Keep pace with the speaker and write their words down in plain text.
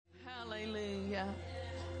Hallelujah.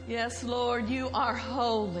 Yes, Lord, you are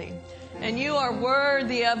holy, and you are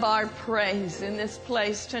worthy of our praise in this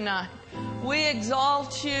place tonight. We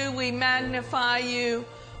exalt you, we magnify you,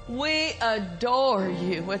 we adore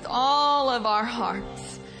you with all of our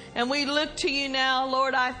hearts. And we look to you now,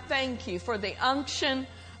 Lord. I thank you for the unction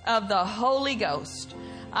of the Holy Ghost.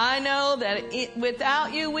 I know that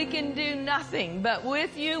without you we can do nothing, but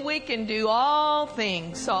with you we can do all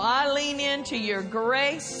things. So I lean into your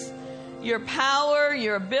grace, your power,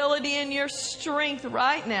 your ability, and your strength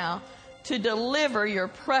right now to deliver your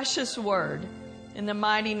precious word in the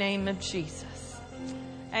mighty name of Jesus.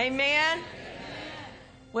 Amen.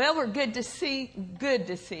 Well, we're good to see. Good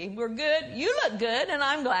to see. We're good. You look good, and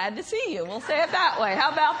I'm glad to see you. We'll say it that way. How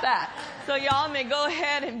about that? So y'all may go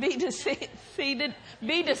ahead and be seated.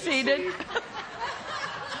 Be seated.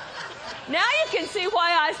 Now you can see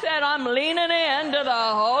why I said I'm leaning into the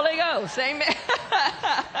Holy Ghost. Amen.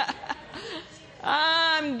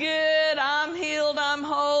 I'm good. I'm healed. I'm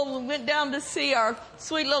whole. We went down to see our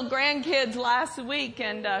sweet little grandkids last week,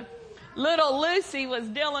 and little Lucy was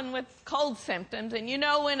dealing with cold symptoms. And you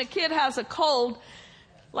know, when a kid has a cold,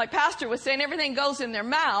 like Pastor was saying, everything goes in their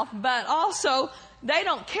mouth, but also they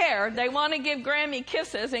don't care. They want to give Grammy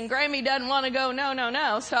kisses, and Grammy doesn't want to go, no, no,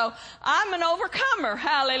 no. So I'm an overcomer.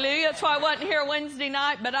 Hallelujah. That's why I wasn't here Wednesday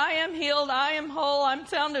night, but I am healed. I am whole. I'm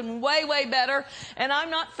sounding way, way better, and I'm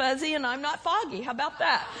not fuzzy and I'm not foggy. How about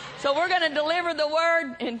that? So we're going to deliver the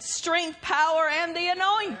word in strength, power, and the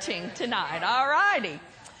anointing tonight. All righty.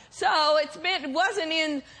 So it wasn't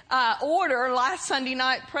in order. Last Sunday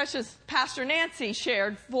night, precious Pastor Nancy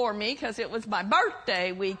shared for me because it was my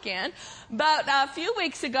birthday weekend. But a few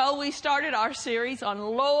weeks ago, we started our series on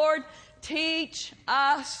Lord, Teach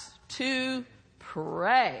Us to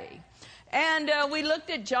Pray. And we looked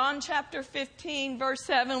at John chapter 15, verse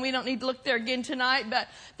 7. We don't need to look there again tonight, but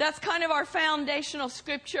that's kind of our foundational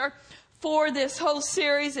scripture for this whole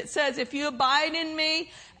series. It says, if you abide in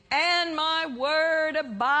me, and my word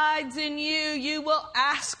abides in you, you will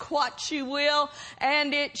ask what you will,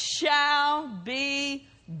 and it shall be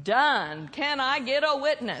done. Can I get a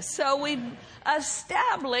witness? So we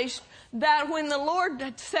established that when the Lord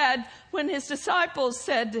had said, when his disciples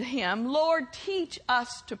said to him, Lord, teach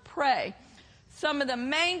us to pray, some of the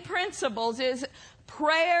main principles is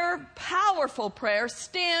prayer, powerful prayer,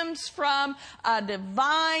 stems from a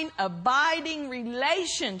divine, abiding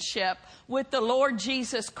relationship with the Lord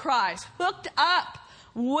Jesus Christ, hooked up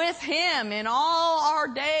with him in all our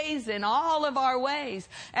days, in all of our ways,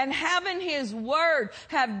 and having his word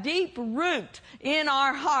have deep root in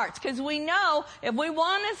our hearts. Because we know if we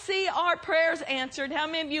want to see our prayers answered, how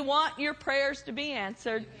many of you want your prayers to be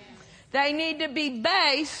answered? They need to be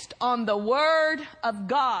based on the Word of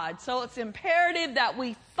God. So it's imperative that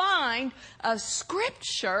we find a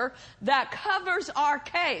scripture that covers our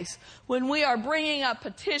case when we are bringing a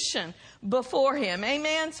petition before Him.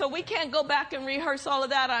 Amen? So we can't go back and rehearse all of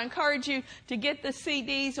that. I encourage you to get the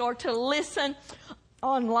CDs or to listen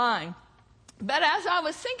online. But as I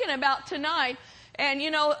was thinking about tonight, and,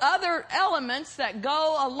 you know, other elements that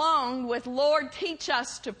go along with Lord, teach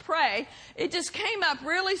us to pray, it just came up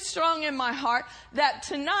really strong in my heart that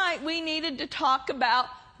tonight we needed to talk about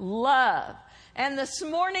love. And this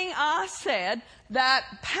morning I said that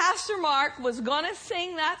Pastor Mark was going to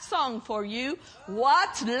sing that song for you,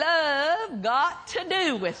 What's Love Got to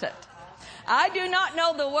Do with It? I do not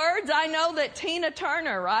know the words. I know that Tina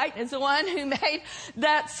Turner, right, is the one who made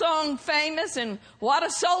that song famous, and what a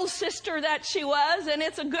soul sister that she was. And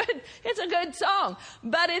it's a good song,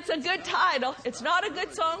 but it's a good title. It's not a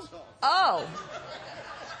good song. Oh.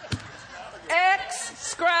 X,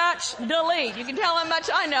 scratch, delete. You can tell how much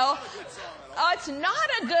I know. Oh, it's not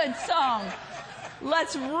a good song.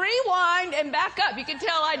 Let's rewind and back up. You can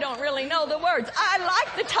tell I don't really know the words. I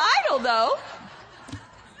like the title, though.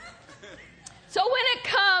 So when it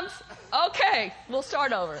comes, okay, we'll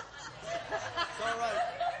start over. It's all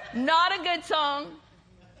right. Not a good song.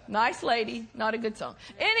 Nice lady, not a good song.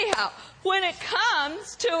 Anyhow, when it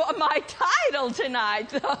comes to my title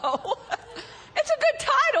tonight, though, it's a good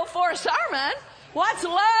title for a sermon. What's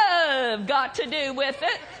love got to do with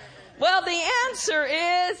it? Well, the answer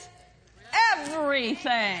is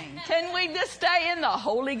everything. Can we just stay in the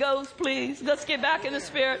Holy Ghost, please? Let's get back in the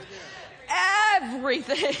Spirit.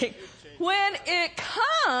 Everything. When it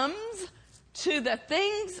comes to the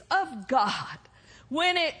things of God,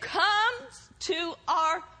 when it comes to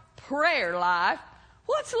our prayer life,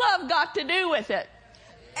 what's love got to do with it?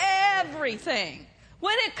 Everything.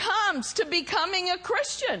 When it comes to becoming a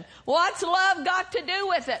Christian, what's love got to do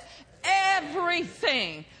with it?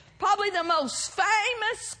 Everything. Probably the most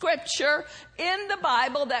famous scripture in the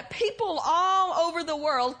Bible that people all over the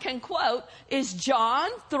world can quote is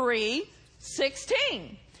John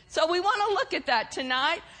 3:16. So we want to look at that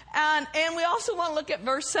tonight. And we also want to look at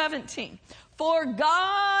verse 17. For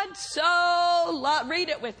God so read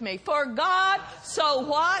it with me. For God so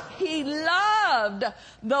what? He loved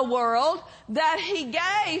the world that he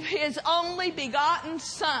gave his only begotten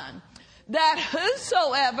Son, that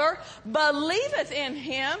whosoever believeth in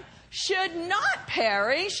him should not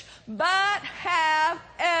perish, but have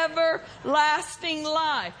everlasting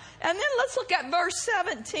life. And then let's look at verse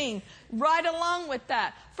 17, right along with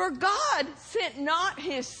that. For God sent not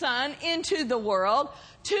his Son into the world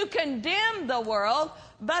to condemn the world,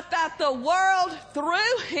 but that the world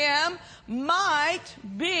through him might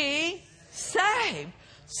be saved.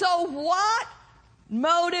 So what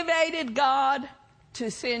motivated God to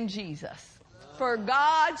send Jesus? For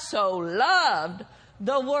God so loved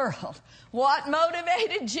the world. What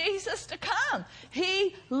motivated Jesus to come?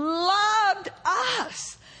 He loved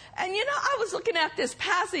us. And you know, I was looking at this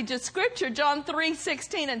passage of scripture, John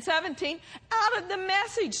 3:16 and 17, out of the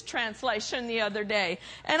Message translation the other day.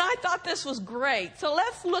 And I thought this was great. So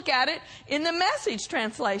let's look at it in the Message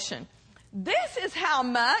translation. This is how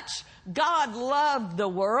much God loved the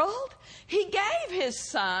world. He gave his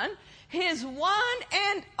Son, his one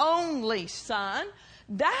and only Son.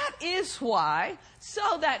 That is why,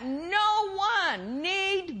 so that no one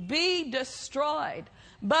need be destroyed,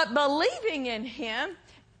 but believing in him,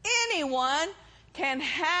 anyone can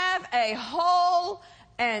have a whole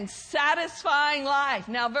and satisfying life.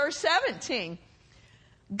 Now, verse 17.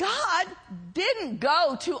 God didn't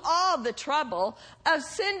go to all the trouble of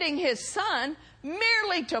sending his Son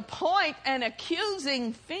merely to point an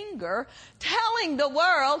accusing finger, telling the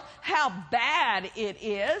world how bad it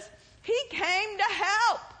is. He came to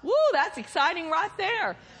help. Woo, that's exciting right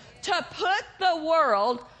there. To put the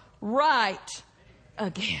world right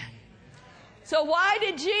again. So why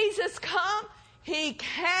did Jesus come? He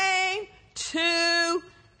came to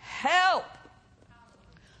help.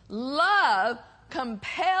 Love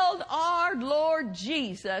compelled our Lord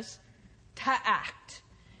Jesus to act.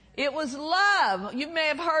 It was love. You may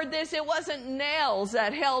have heard this. It wasn't nails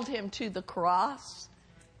that held him to the cross.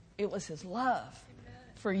 It was his love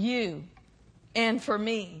for you and for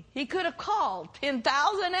me. He could have called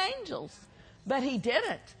 10,000 angels, but he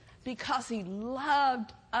didn't, because he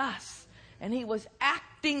loved us and he was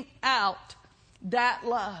acting out that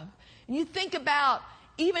love. And you think about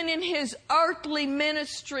even in his earthly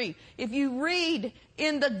ministry, if you read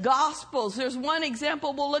in the Gospels, there's one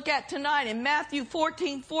example we'll look at tonight in Matthew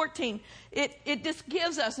 14:14. It just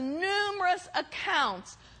gives us numerous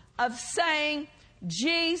accounts of saying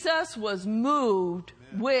Jesus was moved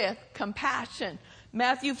with compassion.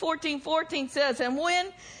 Matthew 14:14 says, and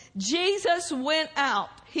when Jesus went out,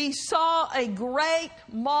 he saw a great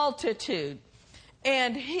multitude,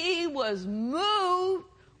 and he was moved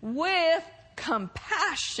with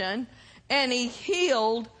compassion, and he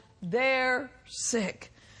healed their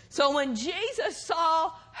sick. So when Jesus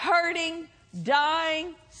saw hurting,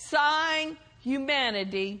 dying, sighing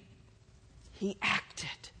humanity, he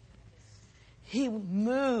acted. He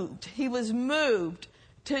was moved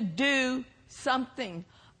to do something.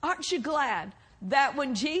 Aren't you glad that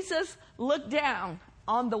when Jesus looked down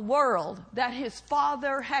on the world that his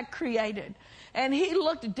Father had created, and he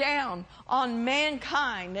looked down on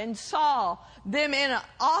mankind and saw them in an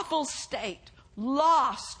awful state,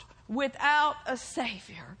 lost without a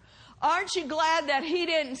Savior, aren't you glad that he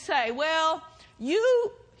didn't say, well,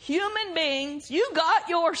 you human beings, you got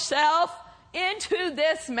yourself into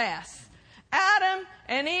this mess. Adam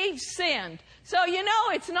and Eve sinned. So, you know,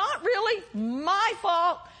 it's not really my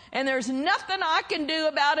fault, and there's nothing I can do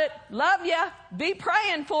about it. Love you. Be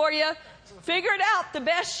praying for you. Figure it out the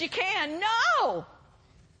best you can. No!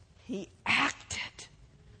 He acted.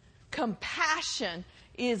 Compassion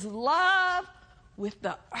is love with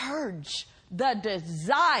the urge, the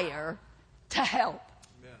desire to help.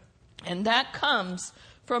 Amen. And that comes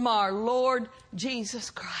from our Lord Jesus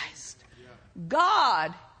Christ. Yeah.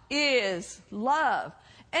 God is love.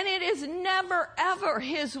 And it is never, ever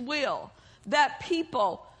his will that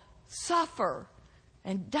people suffer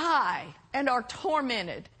and die and are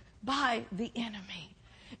tormented by the enemy.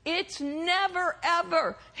 It's never,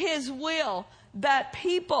 ever his will that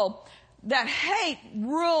people that hate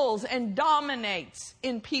rules and dominates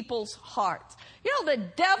in people's hearts. You know, the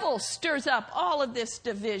devil stirs up all of this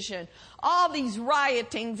division, all these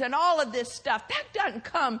riotings and all of this stuff. That doesn't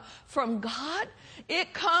come from God.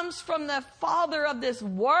 It comes from the father of this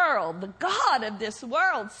world, the God of this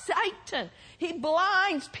world, Satan. He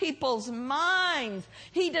blinds people's minds.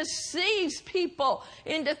 He deceives people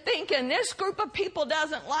into thinking this group of people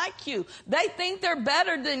doesn't like you. They think they're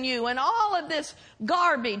better than you, and all of this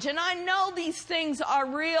garbage. And I know these things are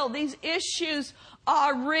real. These issues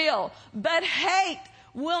are real. But hate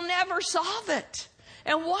will never solve it.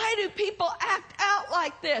 And why do people act out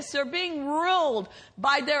like this? They're being ruled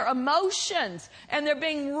by their emotions, and they're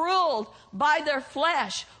being ruled by their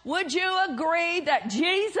flesh. Would you agree that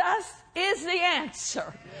Jesus is the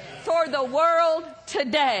answer for the world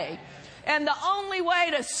today? And the only way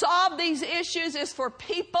to solve these issues is for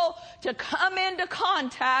people to come into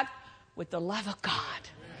contact with the love of God.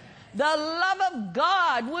 The love of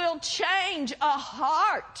God will change a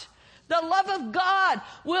heart. The love of God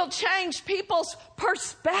will change people's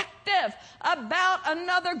perspective about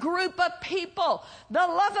another group of people. The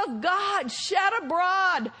love of God shed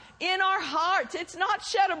abroad in our hearts. It's not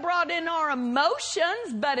shed abroad in our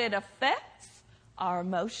emotions, but it affects our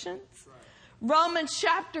emotions. Romans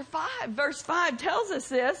chapter 5, verse 5 tells us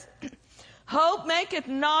this. Hope maketh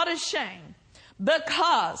not ashamed,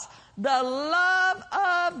 because the love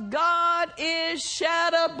of God is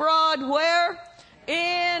shed abroad where?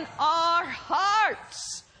 In our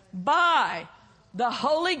hearts by the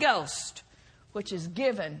Holy Ghost, which is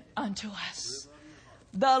given unto us.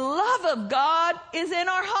 The love of God is in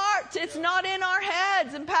our hearts. It's not in our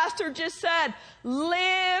heads. And Pastor just said,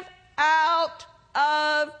 live out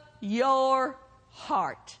of your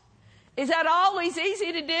heart. Is that always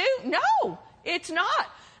easy to do? No, it's not.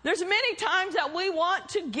 There's many times that we want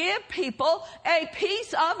to give people a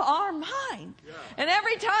piece of our mind. Yeah. And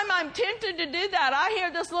every time I'm tempted to do that, I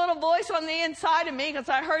hear this little voice on the inside of me, because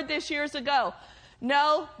I heard this years ago.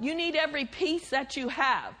 No, you need every piece that you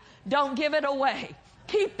have. Don't give it away.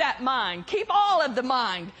 Keep that mind. Keep all of the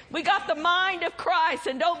mind. We got the mind of Christ,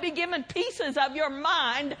 and don't be giving pieces of your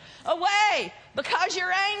mind away because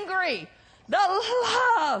you're angry. The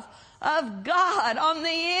love of God on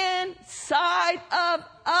the inside of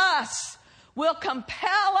us will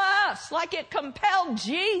compel us, like it compelled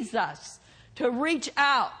Jesus, to reach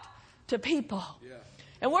out to people. Yeah.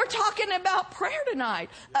 And we're talking about prayer tonight.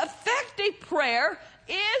 Effective prayer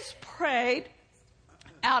is prayed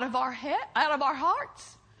out of our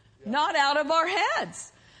hearts, not out of our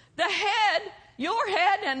heads. The head, your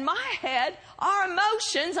head and my head, our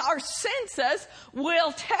emotions, our senses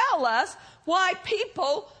will tell us why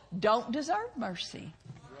people don't deserve mercy.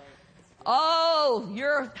 Oh,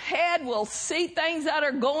 your head will see things that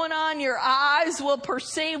are going on. Your eyes will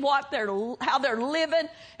perceive how they're living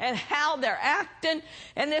and how they're acting.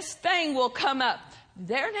 And this thing will come up.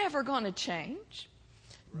 They're never going to change.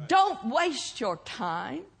 Right. Don't waste your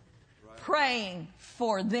time praying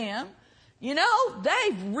for them. You know,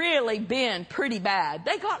 they've really been pretty bad.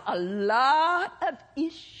 They got a lot of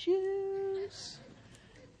issues.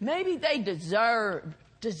 Maybe they deserve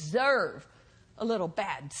a little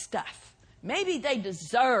bad stuff. Maybe they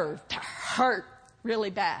deserve to hurt really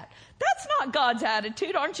bad. That's not God's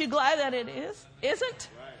attitude. Aren't you glad that it is? Isn't?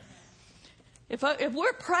 If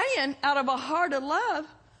we're praying out of a heart of love,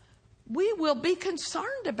 we will be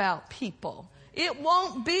concerned about people. It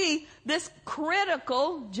won't be this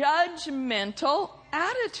critical, judgmental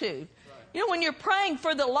attitude. You know, when you're praying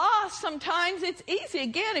for the lost, sometimes it's easy.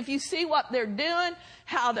 Again, if you see what they're doing,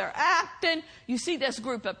 how they're acting, you see this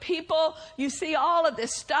group of people, you see all of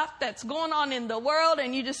this stuff that's going on in the world,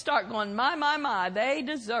 and you just start going, my, they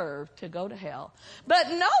deserve to go to hell. But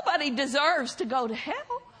nobody deserves to go to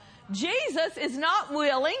hell. Jesus is not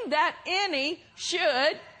willing that any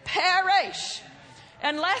should perish.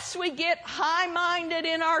 Unless we get high-minded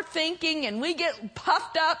in our thinking and we get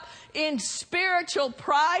puffed up in spiritual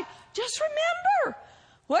pride, just remember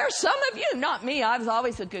where some of you, not me, I was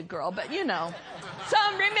always a good girl, but you know,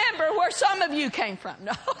 remember where some of you came from.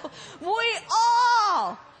 No, we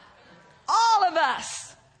all of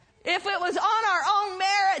us, if it was on our own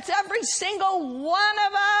merits, every single one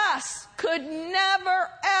of us could never,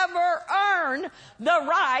 ever earn the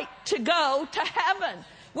right to go to heaven.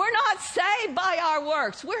 We're not saved by our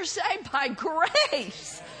works. We're saved by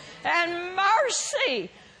grace and mercy.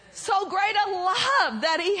 So great a love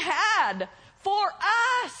that He had for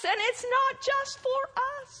us. And it's not just for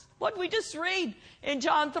us. What we just read in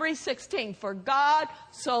John 3:16. For God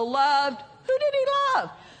so loved, who did He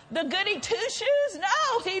love? The goody two-shoes?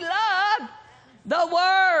 No, He loved the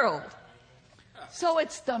world. So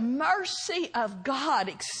it's the mercy of God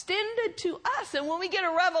extended to us. And when we get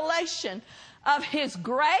a revelation of His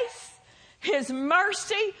grace, His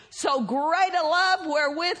mercy, so great a love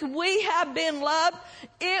wherewith we have been loved,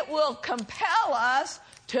 it will compel us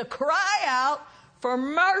to cry out for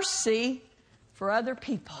mercy for other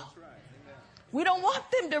people. We don't want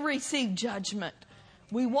them to receive judgment.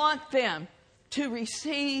 We want them to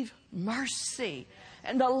receive mercy.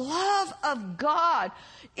 And the love of God,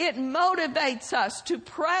 it motivates us to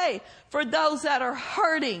pray for those that are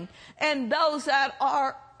hurting and those that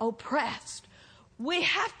are oppressed. We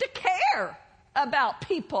have to care about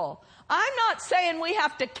people. I'm not saying we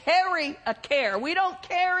have to carry a care. We don't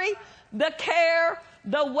carry the care,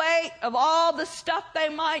 the weight of all the stuff they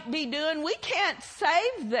might be doing. We can't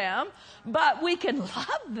save them, but we can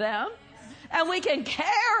love them and we can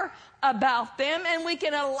care about them, and we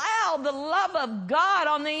can allow the love of God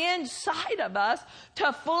on the inside of us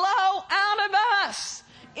to flow out of us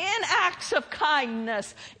in acts of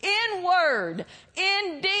kindness, in word,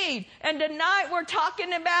 in deed. And tonight we're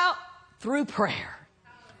talking about through prayer.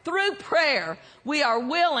 Through prayer, we are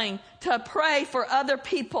willing to pray for other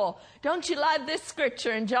people. Don't you love this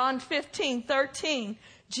scripture in John 15:13?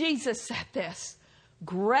 Jesus said this,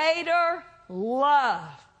 "Greater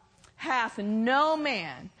love hath no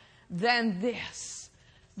man than this,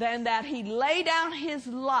 than that he lay down his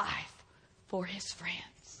life for his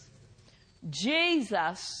friends."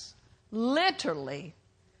 Jesus literally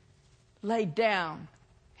laid down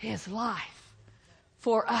his life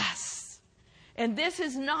for us. And this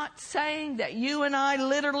is not saying that you and I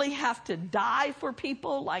literally have to die for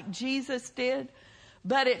people like Jesus did,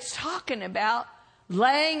 but it's talking about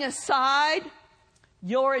laying aside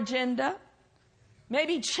your agenda,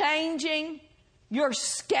 maybe changing your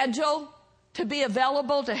schedule to be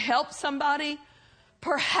available to help somebody,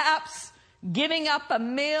 perhaps giving up a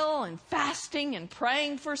meal and fasting and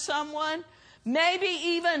praying for someone, maybe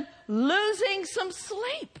even losing some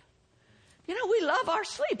sleep. You know, we love our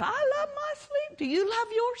sleep. I love my sleep. Do you love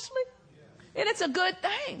your sleep? And it's a good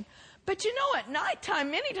thing. But you know, at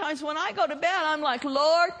nighttime, many times when I go to bed, I'm like,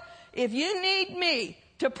 Lord, if you need me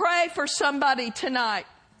to pray for somebody tonight,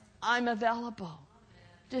 I'm available.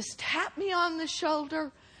 Just tap me on the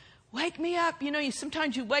shoulder. Wake me up. You know,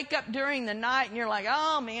 sometimes you wake up during the night and you're like,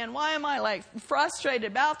 oh man, why am I like frustrated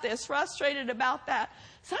about this, frustrated about that?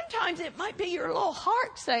 Sometimes it might be your little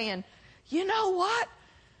heart saying, you know what?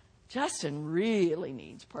 Justin really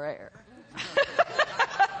needs prayer.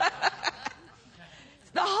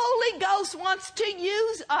 The Holy Ghost wants to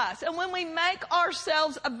use us. And when we make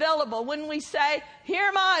ourselves available, when we say, "Here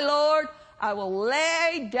am I, Lord, I will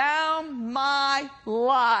lay down my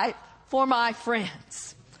life for my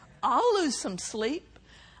friends," I'll lose some sleep.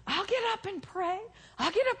 I'll get up and pray.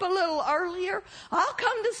 I'll get up a little earlier. I'll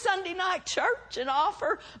come to Sunday night church and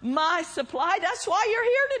offer my supply. That's why you're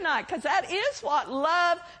here tonight, because that is what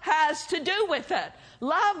love has to do with it.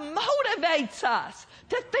 Love motivates us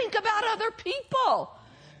to think about other people,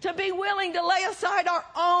 to be willing to lay aside our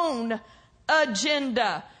own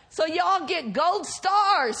agenda. So y'all get gold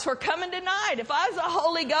stars for coming tonight. If I was the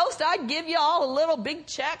Holy Ghost, I'd give you all a little big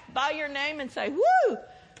check by your name and say, woo,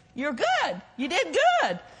 you're good. You did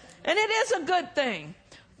good. And it is a good thing.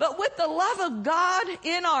 But with the love of God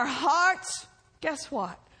in our hearts, guess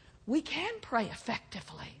what? We can pray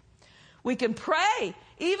effectively. We can pray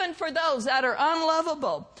even for those that are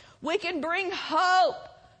unlovable. We can bring hope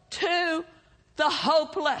to the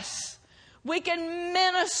hopeless. We can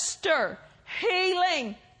minister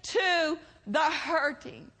healing to the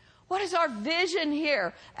hurting. What is our vision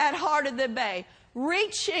here at Heart of the Bay?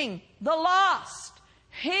 Reaching the lost,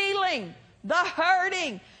 healing the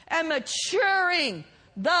hurting, and maturing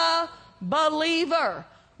the believer.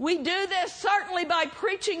 We do this certainly by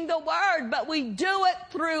preaching the word, but we do it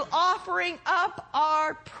through offering up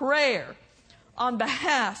our prayer on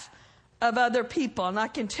behalf of other people. And I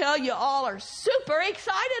can tell you all are super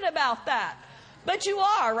excited about that. But you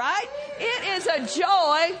are, right? It is a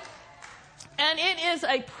joy and it is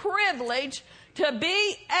a privilege to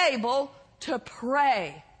be able to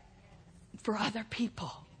pray for other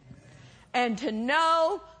people and to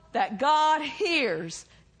know that God hears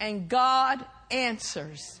and God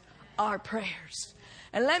answers our prayers.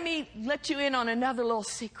 And let me let you in on another little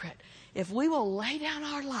secret. If we will lay down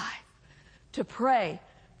our life to pray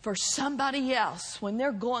for somebody else when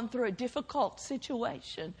they're going through a difficult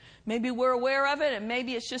situation, maybe we're aware of it and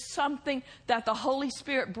maybe it's just something that the Holy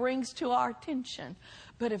Spirit brings to our attention.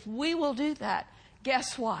 But if we will do that,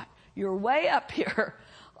 guess what? You're way up here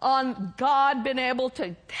on God being able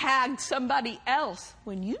to tag somebody else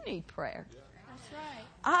when you need prayer. That's right.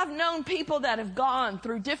 I've known people that have gone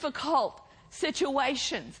through difficult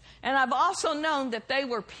situations. And I've also known that they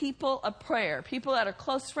were people of prayer, people that are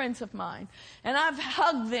close friends of mine. And I've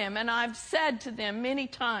hugged them and I've said to them many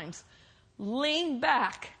times, lean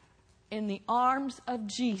back in the arms of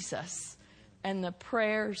Jesus and the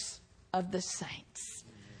prayers of the saints.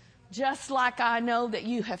 Just like I know that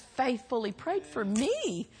you have faithfully prayed for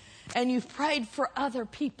me and you've prayed for other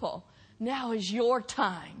people. Now is your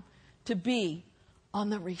time to be on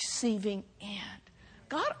the receiving end.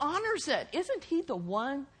 God honors it. Isn't He the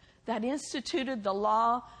one that instituted the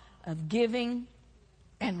law of giving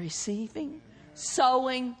and receiving,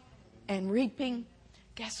 sowing and reaping?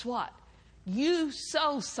 Guess what? You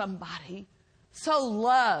sow somebody, sow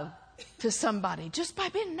love to somebody just by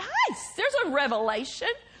being nice. There's a revelation.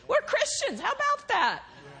 We're Christians. How about that?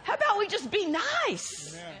 How about we just be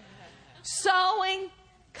nice? Sowing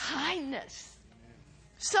kindness,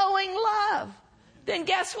 sowing love. Then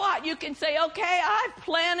guess what? You can say, okay, I've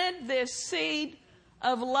planted this seed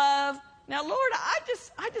of love. Now, Lord,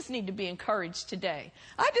 I just need to be encouraged today.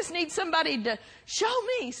 I just need somebody to show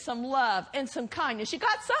me some love and some kindness. You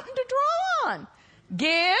got something to draw on.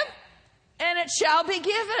 Give, and it shall be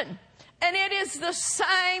given. And it is the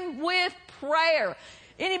same with prayer.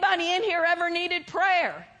 Anybody in here ever needed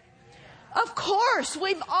prayer? Of course,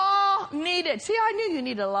 we've all needed. See, I knew you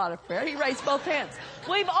needed a lot of prayer. He raised both hands.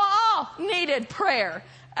 We've all needed prayer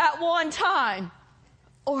at one time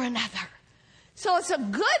or another. So it's a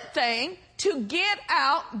good thing to get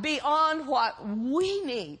out beyond what we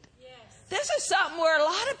need. Yes. This is something where a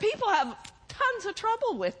lot of people have tons of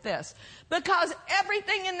trouble with this because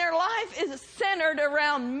everything in their life is centered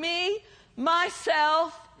around me,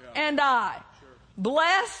 myself, and I. Sure.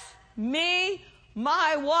 Bless me,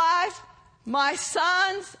 my wife, my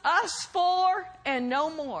sons, us four, and no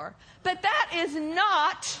more. But that's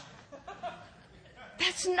not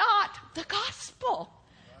the gospel.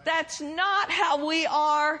 That's not how we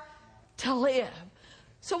are to live.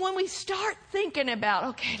 So when we start thinking about,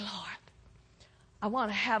 okay, Lord, I want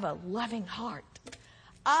to have a loving heart.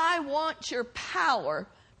 I want your power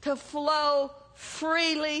to flow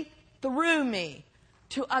freely through me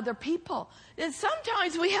to other people. And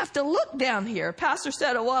sometimes we have to look down here. Pastor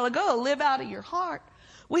said a while ago, live out of your heart.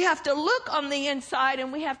 We have to look on the inside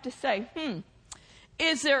and we have to say,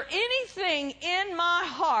 is there anything in my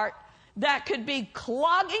heart that could be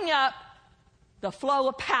clogging up the flow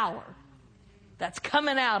of power that's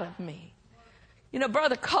coming out of me? You know,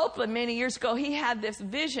 Brother Copeland, many years ago, he had this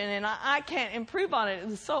vision, and I can't improve on it. It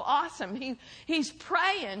was so awesome. He's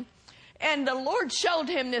praying, and the Lord showed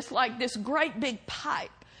him this great big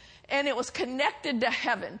pipe, and it was connected to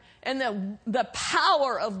heaven, and the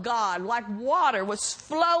power of God, like water, was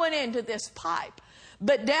flowing into this pipe.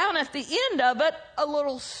 But down at the end of it, a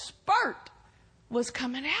little spurt was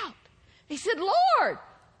coming out. He said, Lord,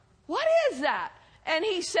 what is that? And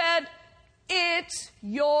he said, it's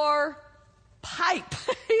your pipe.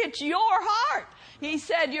 It's your heart. He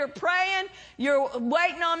said, you're praying, you're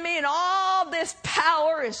waiting on me, and all this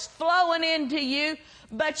power is flowing into you,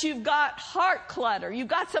 but you've got heart clutter. You've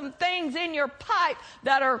got some things in your pipe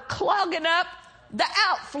that are clogging up the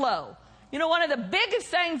outflow. You know, one of the biggest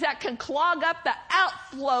things that can clog up the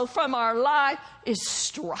outflow from our life is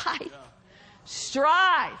strife.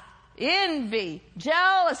 Strife, envy,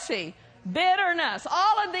 jealousy, bitterness.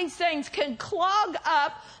 All of these things can clog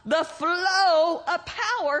up the flow of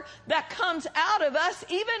power that comes out of us,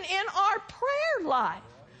 even in our prayer life.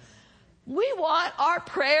 We want our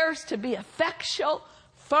prayers to be effectual,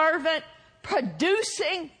 fervent,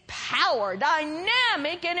 producing power,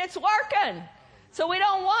 dynamic, and it's working. So we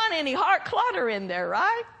don't want any heart clutter in there,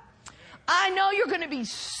 right? I know you're going to be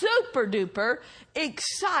super duper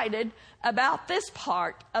excited about this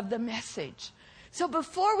part of the message. So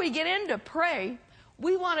before we get into pray,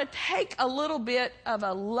 we want to take a little bit of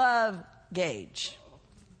a love gauge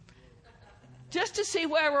just to see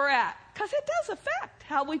where we're at, because it does affect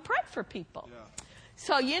how we pray for people. Yeah.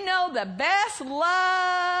 So you know the best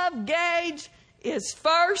love gauge is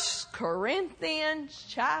 1 Corinthians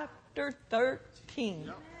chapter 13.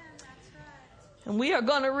 Yep. And we are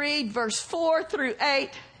going to read verse 4 through 8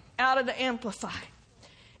 out of the Amplified.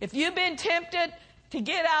 If you've been tempted to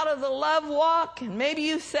get out of the love walk, and maybe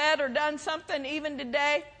you said or done something even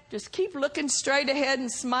today, just keep looking straight ahead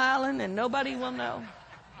and smiling, and nobody will know.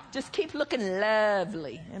 Just keep looking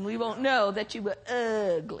lovely, and we won't know that you were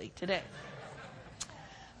ugly today.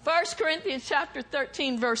 1 Corinthians chapter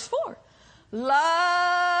 13, verse 4.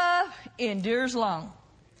 Love endures long.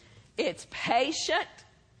 It's patient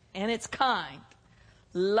and it's kind.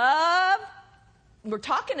 Love, we're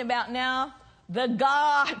talking about now The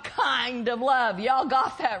God kind of love. Y'all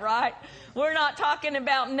got that right? We're not talking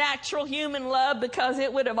about natural human love because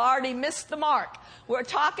it would have already missed the mark. We're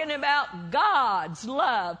talking about God's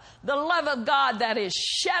love. The love of God that is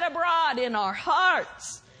shed abroad in our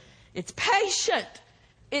hearts. It's patient.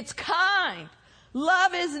 It's kind.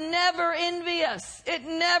 Love is never envious. It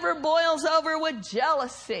never boils over with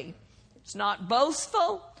jealousy. It's not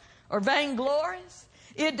boastful or vainglorious.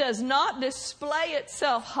 It does not display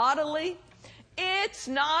itself haughtily. It's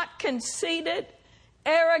not conceited,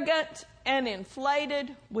 arrogant, and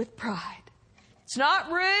inflated with pride. It's not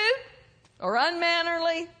rude or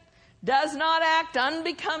unmannerly, does not act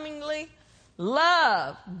unbecomingly.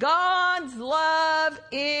 Love, God's love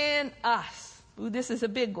in us. Ooh, this is a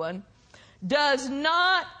big one. Does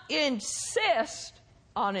not insist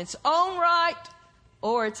on its own right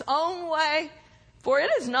or its own way, for it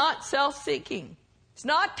is not self-seeking. It's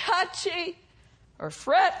not touchy or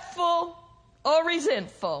fretful or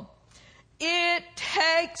resentful. It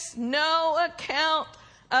takes no account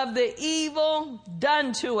of the evil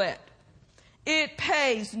done to it. It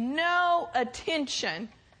pays no attention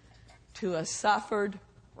to a suffered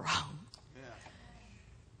wrong.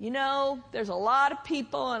 You know, there's a lot of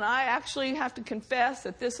people, and I actually have to confess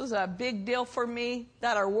that this was a big deal for me,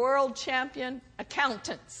 that are world champion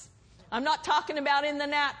accountants. I'm not talking about in the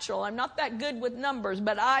natural. I'm not that good with numbers,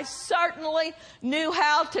 but I certainly knew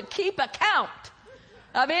how to keep account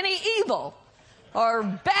of any evil or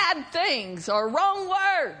bad things or wrong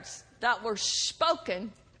words that were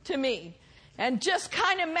spoken to me. And just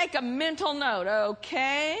kind of make a mental note.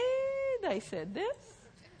 Okay, they said this.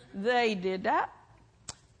 They did that.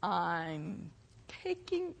 I'm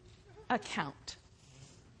taking account.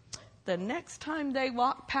 The next time they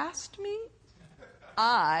walk past me,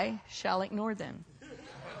 I shall ignore them.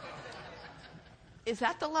 Is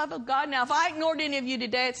that the love of God? Now, if I ignored any of you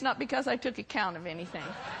today, it's not because I took account of anything.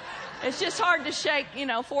 It's just hard to shake,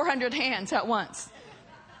 400 hands at once.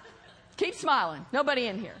 Keep smiling. Nobody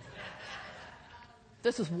in here.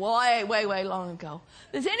 This is way, way, way long ago.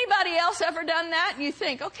 Has anybody else ever done that? And you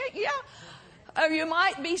think, okay, yeah. Or you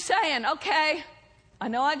might be saying, okay, I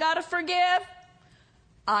know I got to forgive.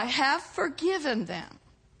 I have forgiven them,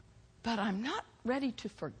 but I'm not ready to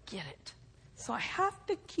forget it. So I have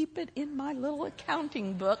to keep it in my little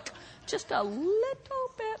accounting book just a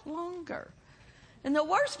little bit longer. And the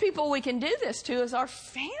worst people we can do this to is our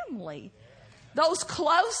family, those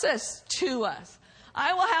closest to us.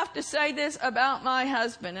 I will have to say this about my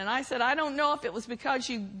husband. And I said, I don't know if it was because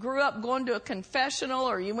you grew up going to a confessional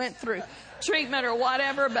or you went through treatment or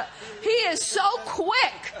whatever, but he is so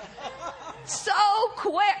quick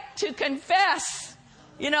to confess,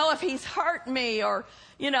 if he's hurt me or,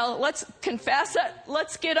 let's confess it,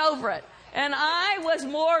 let's get over it. And I was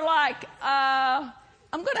more like, I'm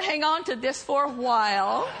going to hang on to this for a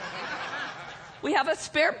while. We have a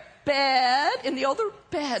spare bed in the other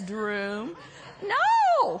bedroom.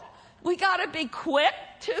 No, we got to be quick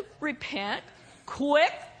to repent,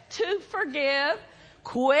 quick to forgive,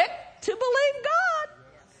 quick to believe God.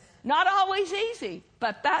 Not always easy,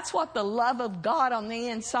 but that's what the love of God on the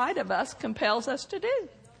inside of us compels us to do.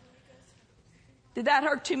 Did that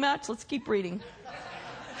hurt too much? Let's keep reading.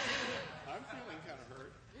 I'm feeling kind of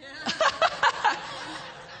hurt.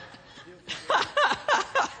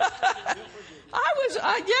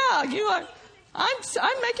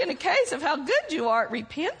 I'm making a case of how good you are at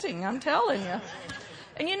repenting, I'm telling you.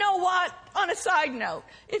 And you know what? On a side note,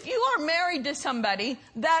 if you are married to somebody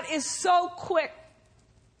that is so quick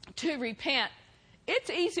to repent, it's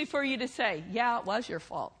easy for you to say, yeah, it was your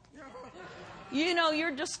fault.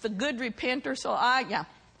 You're just the good repenter, so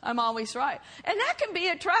I'm always right. And that can be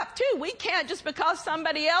a trap too. We can't, just because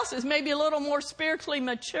somebody else is maybe a little more spiritually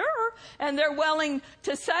mature and they're willing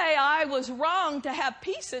to say, I was wrong, to have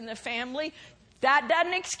peace in the family. That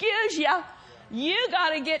doesn't excuse you. You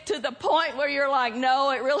got to get to the point where you're like, no,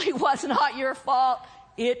 it really was not your fault.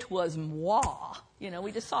 It was moi.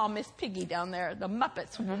 We just saw Miss Piggy down there, the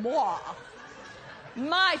Muppets, moi.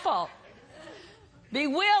 My fault. Be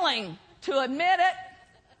willing to admit it,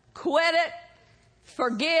 quit it,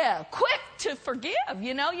 forgive. Quick to forgive.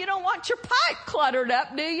 You don't want your pipe cluttered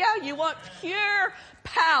up, do you? You want pure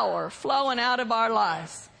power flowing out of our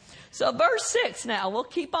lives. So verse 6 now, we'll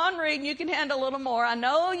keep on reading. You can handle a little more. I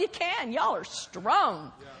know you can. Y'all are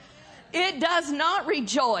strong. Yeah. It does not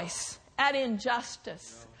rejoice at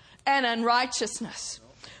injustice and unrighteousness,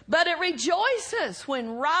 but it rejoices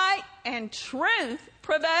when right and truth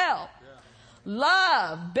prevail. Yeah.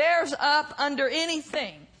 Love bears up under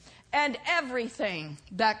anything and everything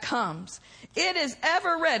that comes. It is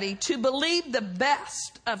ever ready to believe the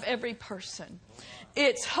best of every person.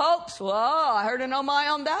 It's hopes. Whoa, I heard an oh my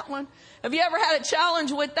on that one. Have you ever had a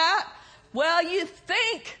challenge with that? Well, you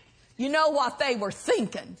think you know what they were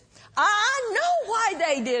thinking. I know why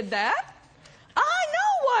they did that. I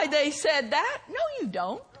know why they said that. No, you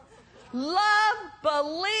don't. Love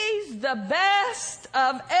believes the best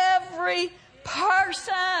of every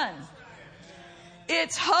person.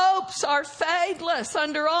 Its hopes are faithless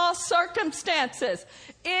under all circumstances.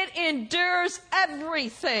 It endures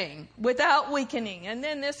everything without weakening. And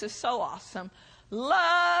then this is so awesome.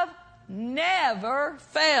 Love never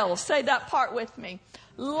fails. Say that part with me.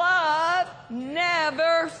 Love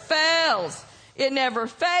never fails. It never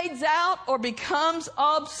fades out or becomes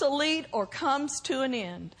obsolete or comes to an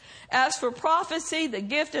end. As for prophecy, the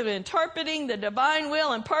gift of interpreting the divine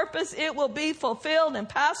will and purpose, it will be fulfilled and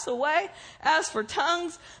pass away. As for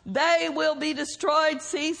tongues, they will be destroyed,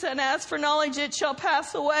 cease. And as for knowledge, it shall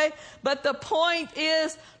pass away. But the point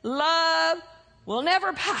is, love will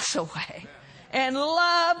never pass away. And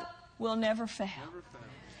love will never fail.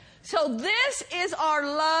 So this is our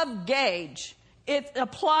love gauge. It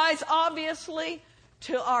applies obviously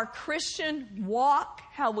to our Christian walk,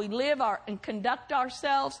 how we live and conduct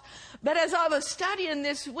ourselves. But as I was studying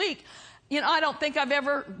this week, I don't think I've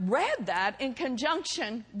ever read that in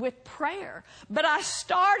conjunction with prayer. But I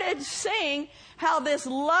started seeing how this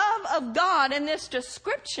love of God and this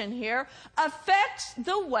description here affects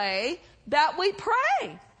the way that we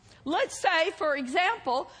pray. Let's say, for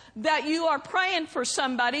example, that you are praying for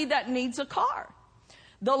somebody that needs a car.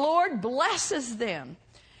 The Lord blesses them.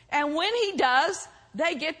 And when He does,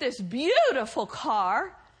 they get this beautiful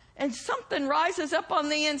car, and something rises up on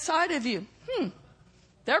the inside of you.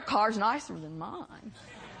 Their car's nicer than mine.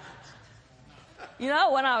 When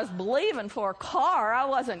I was believing for a car, I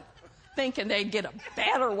wasn't thinking they'd get a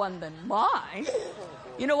better one than mine.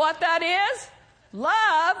 You know what that is?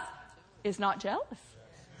 Love is not jealous.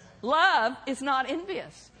 Love is not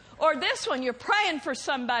envious. Or this one, you're praying for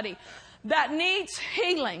somebody that needs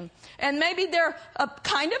healing. And maybe they're a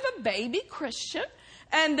kind of a baby Christian,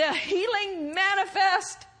 and the healing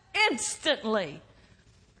manifests instantly.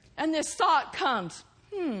 And this thought comes,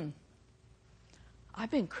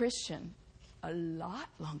 I've been Christian a lot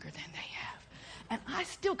longer than they have. And I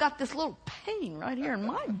still got this little pain right here in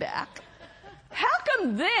my back. How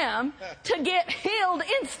come them to get healed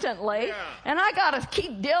instantly, and I got to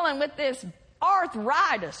keep dealing with this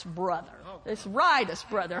arthritis brother, this ritis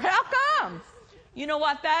brother? How come? You know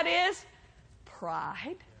what that is?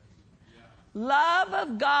 Pride. Love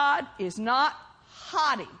of God is not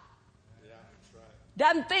haughty.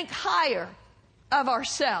 Doesn't think higher of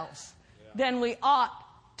ourselves than we ought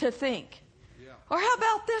to think. Or how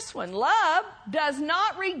about this one? Love does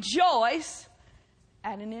not rejoice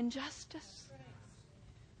at an injustice.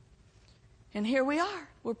 And here we are.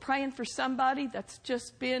 We're praying for somebody that's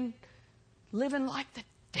just been living like the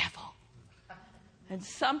devil. And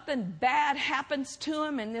something bad happens to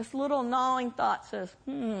him, and this little gnawing thought says,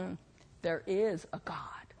 there is a God.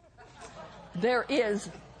 There is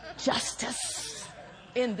justice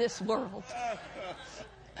in this world.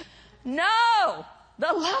 No,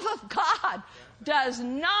 the love of God does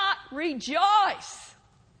not rejoice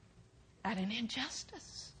at an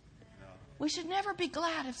injustice. We should never be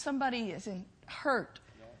glad if somebody is in hurt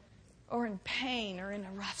or in pain or in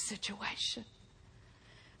a rough situation.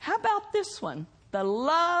 How about this one? The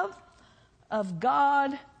love of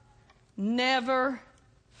God never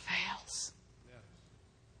fails.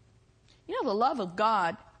 The love of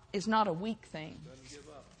God is not a weak thing.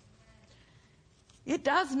 It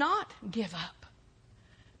does not give up.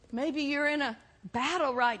 Maybe you're in a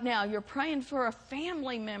battle right now. You're praying for a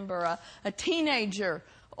family member, a teenager,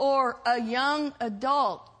 or a young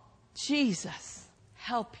adult. Jesus,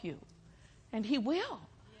 help you. And He will.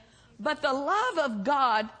 But the love of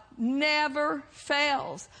God never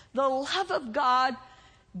fails. The love of God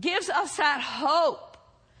gives us that hope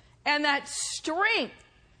and that strength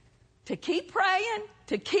to keep praying,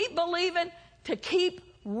 to keep believing, to keep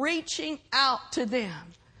reaching out to them.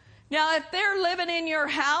 Now, if they're living in your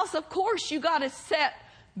house, of course you got to set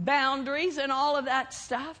boundaries and all of that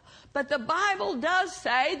stuff. But the Bible does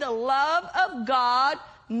say the love of God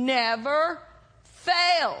never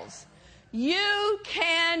fails. You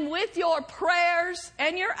can, with your prayers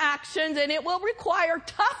and your actions, and it will require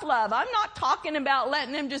tough love. I'm not talking about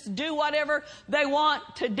letting them just do whatever they want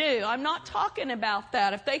to do. I'm not talking about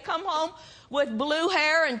that. If they come home with blue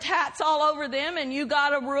hair and tats all over them and you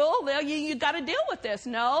got a rule, well, you got to deal with this.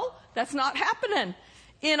 No, that's not happening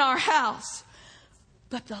in our house.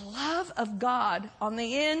 But the love of God on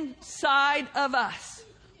the inside of us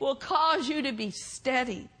will cause you to be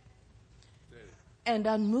steady and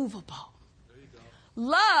unmovable.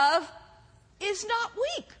 Love is not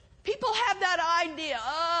weak. People have that idea,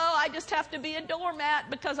 oh, I just have to be a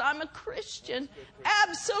doormat because I'm a Christian.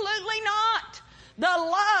 Absolutely not. The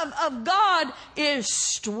love of God is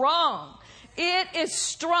strong. It is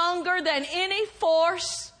stronger than any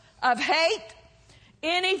force of hate,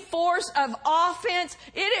 any force of offense.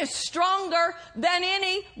 It is stronger than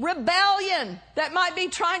any rebellion that might be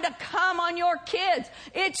trying to come on your kids.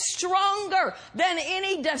 It's stronger than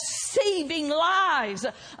any deceiving lies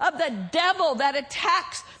of the devil that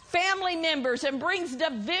attacks family members and brings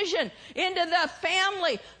division into the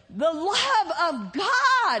family. The love of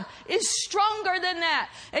God is stronger than that.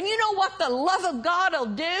 And you know what the love of God will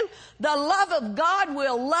do? The love of God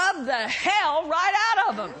will love the hell right out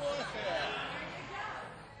of them.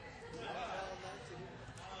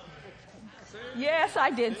 Yes, I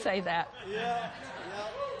did say that.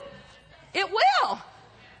 It will.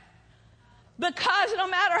 Because no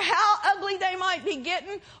matter how ugly they might be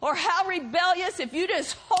getting or how rebellious, if you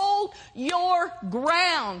just hold your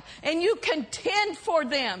ground and you contend for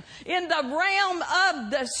them in the realm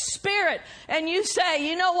of the Spirit and you say,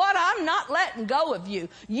 you know what, I'm not letting go of you.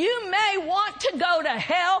 You may want to go to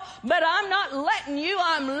hell, but I'm not letting you.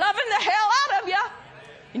 I'm loving the hell out of you.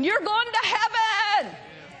 And you're going to heaven.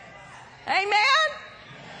 Amen?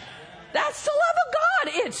 That's the love of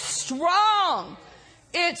God. It's strong.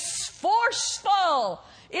 It's forceful.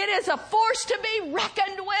 It is a force to be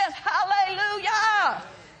reckoned with. Hallelujah.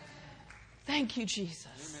 Thank you,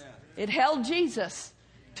 Jesus. Amen. It held Jesus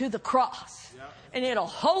to the cross. Yep. And it'll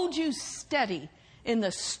hold you steady in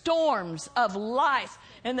the storms of life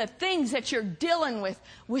and the things that you're dealing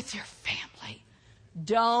with your family.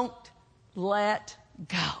 Don't let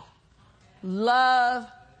go. Love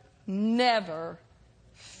never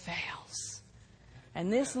fails.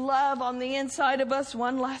 And this love on the inside of us,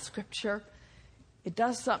 one last scripture, it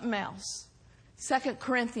does something else. 2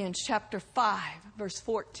 Corinthians chapter 5, verse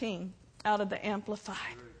 14, out of the Amplified.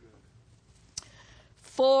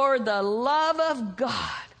 For the love of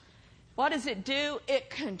God, what does it do? It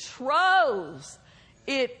controls,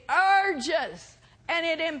 it urges, and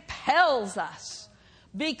it impels us.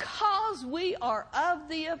 Because we are of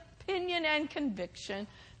the opinion and conviction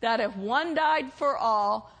that if one died for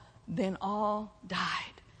all, then all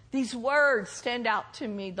died. These words stand out to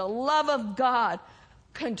me. The love of God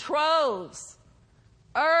controls,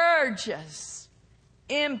 urges,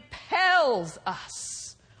 impels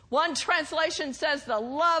us. One translation says the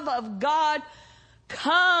love of God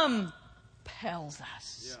compels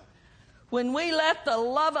us. Yeah. When we let the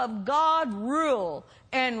love of God rule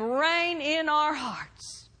and reign in our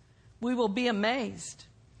hearts, we will be amazed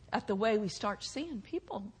at the way we start seeing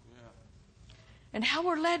people. And how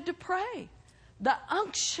we're led to pray. The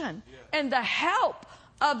unction and the help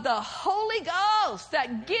of the Holy Ghost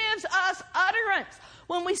that gives us utterance.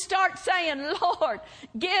 When we start saying, Lord,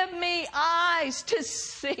 give me eyes to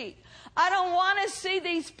see. I don't want to see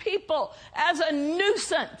these people as a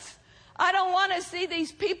nuisance. I don't want to see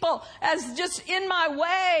these people as just in my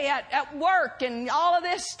way at work and all of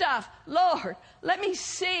this stuff. Lord, let me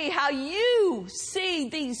see how you see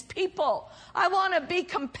these people. I want to be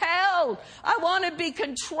compelled. I want to be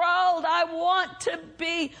controlled. I want to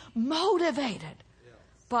be motivated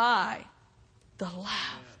by the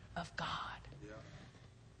love of God.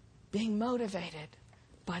 Being motivated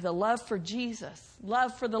by the love for Jesus,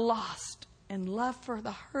 love for the lost, and love for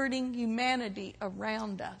the hurting humanity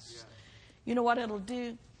around us. You know what it'll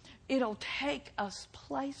do? It'll take us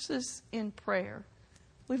places in prayer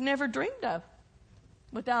we've never dreamed of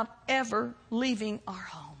without ever leaving our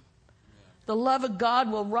home. The love of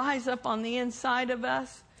God will rise up on the inside of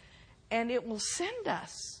us, and it will send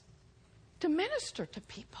us to minister to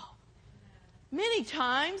people. Many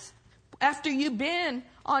times, after you've been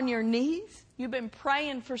on your knees, you've been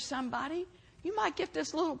praying for somebody, you might get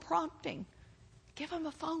this little prompting. Give them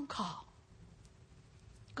a phone call.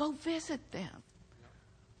 Go visit them.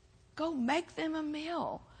 Go make them a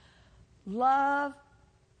meal. Love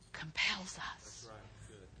compels us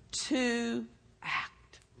to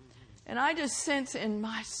act. And I just sense in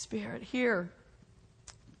my spirit here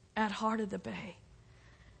at Heart of the Bay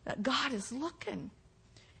that God is looking.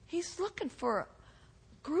 He's looking for a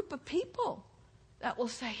group of people that will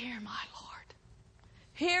say, here am I, Lord.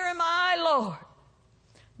 Here am I, Lord.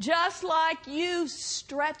 Just like you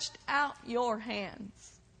stretched out your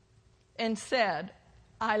hands and said,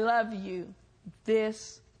 I love you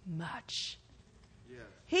this much. Yes.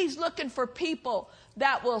 He's looking for people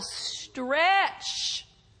that will stretch.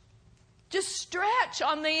 Just stretch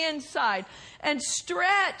on the inside and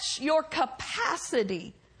stretch your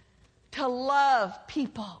capacity to love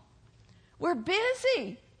people. We're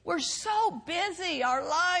busy. We're so busy. Our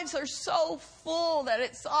lives are so full that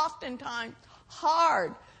it's oftentimes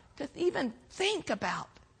hard to even think about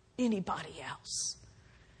anybody else.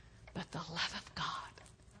 But the love of God.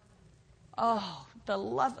 Oh, the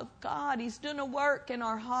love of God. He's doing a work in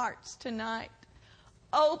our hearts tonight.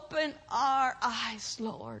 Open our eyes,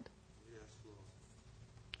 Lord. Yes,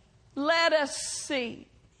 Lord. Let us see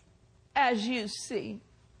as you see.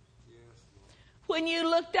 Yes, Lord. When you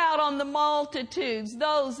looked out on the multitudes,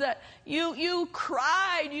 those that you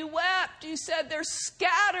cried, you wept, you said they're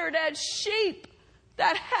scattered as sheep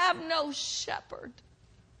that have no shepherd.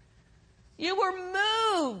 You were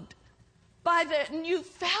moved and you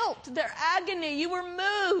felt their agony. You were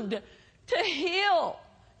moved to heal.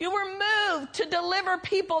 You were moved to deliver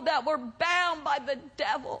people that were bound by the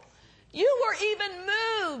devil. You were even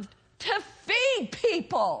moved to feed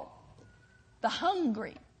people, the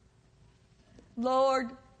hungry. Lord,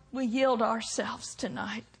 we yield ourselves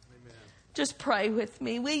tonight. Amen. Just pray with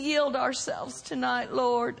me. We yield ourselves tonight,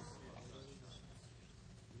 Lord,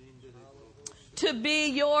 to be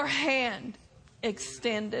your hand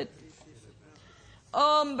extended.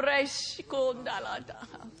 Hombre shikondalata.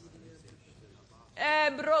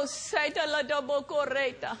 Ebroseta la dobo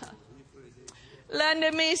correta.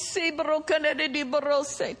 Landemisi brocanede di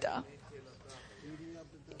broseta.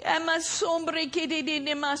 Emma sombre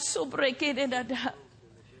kididi ma sobre kidida.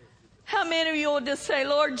 How many of you would just say,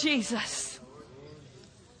 Lord Jesus,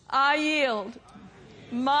 I yield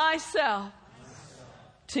myself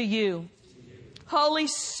to you. Holy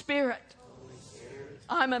Spirit,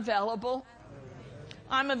 I'm available.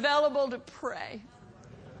 I'm available to pray.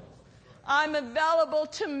 I'm available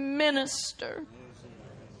to minister.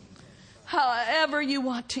 However you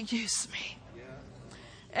want to use me.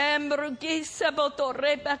 And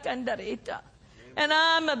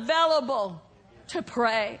I'm available to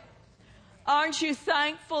pray. Aren't you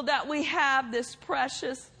thankful that we have this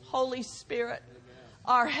precious Holy Spirit,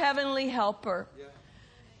 our heavenly helper?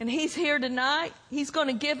 And He's here tonight. He's going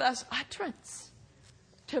to give us utterance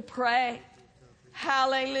to pray.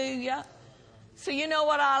 Hallelujah. So you know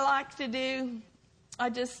what I like to do? I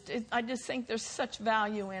just think there's such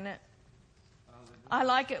value in it. I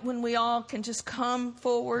like it when we all can just come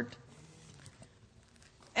forward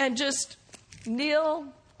and just kneel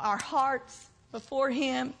our hearts before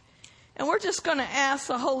Him. And we're just going to ask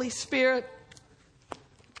the Holy Spirit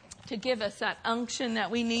to give us that unction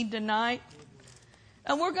that we need tonight.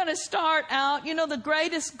 And we're going to start out, the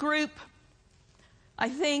greatest group, I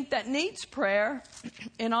think, that needs prayer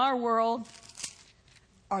in our world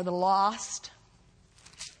are the lost.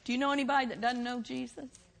 Do you know anybody that doesn't know Jesus?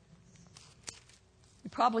 You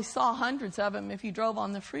probably saw hundreds of them if you drove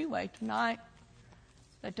on the freeway tonight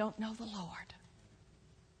that don't know the Lord.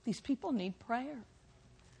 These people need prayer.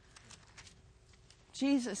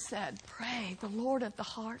 Jesus said, pray the Lord of the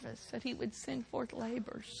harvest that He would send forth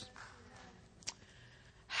laborers.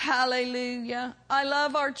 Hallelujah. I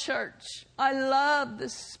love our church. I love the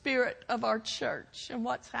spirit of our church and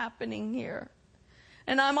what's happening here.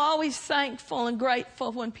 And I'm always thankful and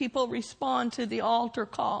grateful when people respond to the altar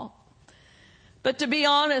call. But to be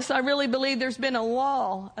honest, I really believe there's been a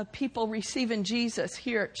wall of people receiving Jesus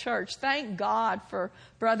here at church. Thank God for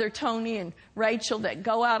Brother Tony and Rachel that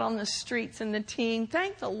go out on the streets and the team.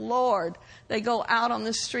 Thank the Lord they go out on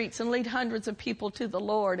the streets and lead hundreds of people to the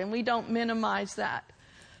Lord. And we don't minimize that.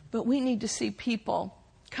 But we need to see people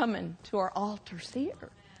coming to our altars here.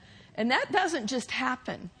 And that doesn't just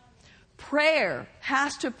happen. Prayer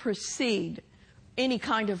has to precede any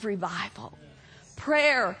kind of revival.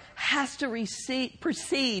 Prayer has to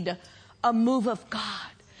precede a move of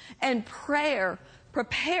God. And prayer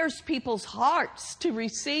prepares people's hearts to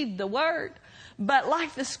receive the word. But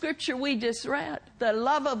like the scripture we just read, the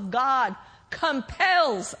love of God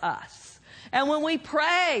compels us. And when we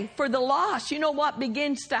pray for the lost, you know what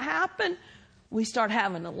begins to happen? We start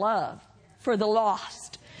having a love for the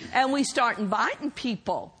lost. And we start inviting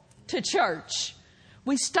people to church.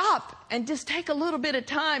 We stop and just take a little bit of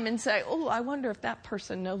time and say, oh, I wonder if that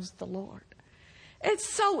person knows the Lord. It's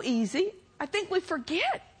so easy. I think we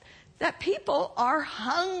forget that people are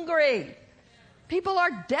hungry. People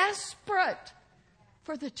are desperate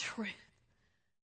for the truth.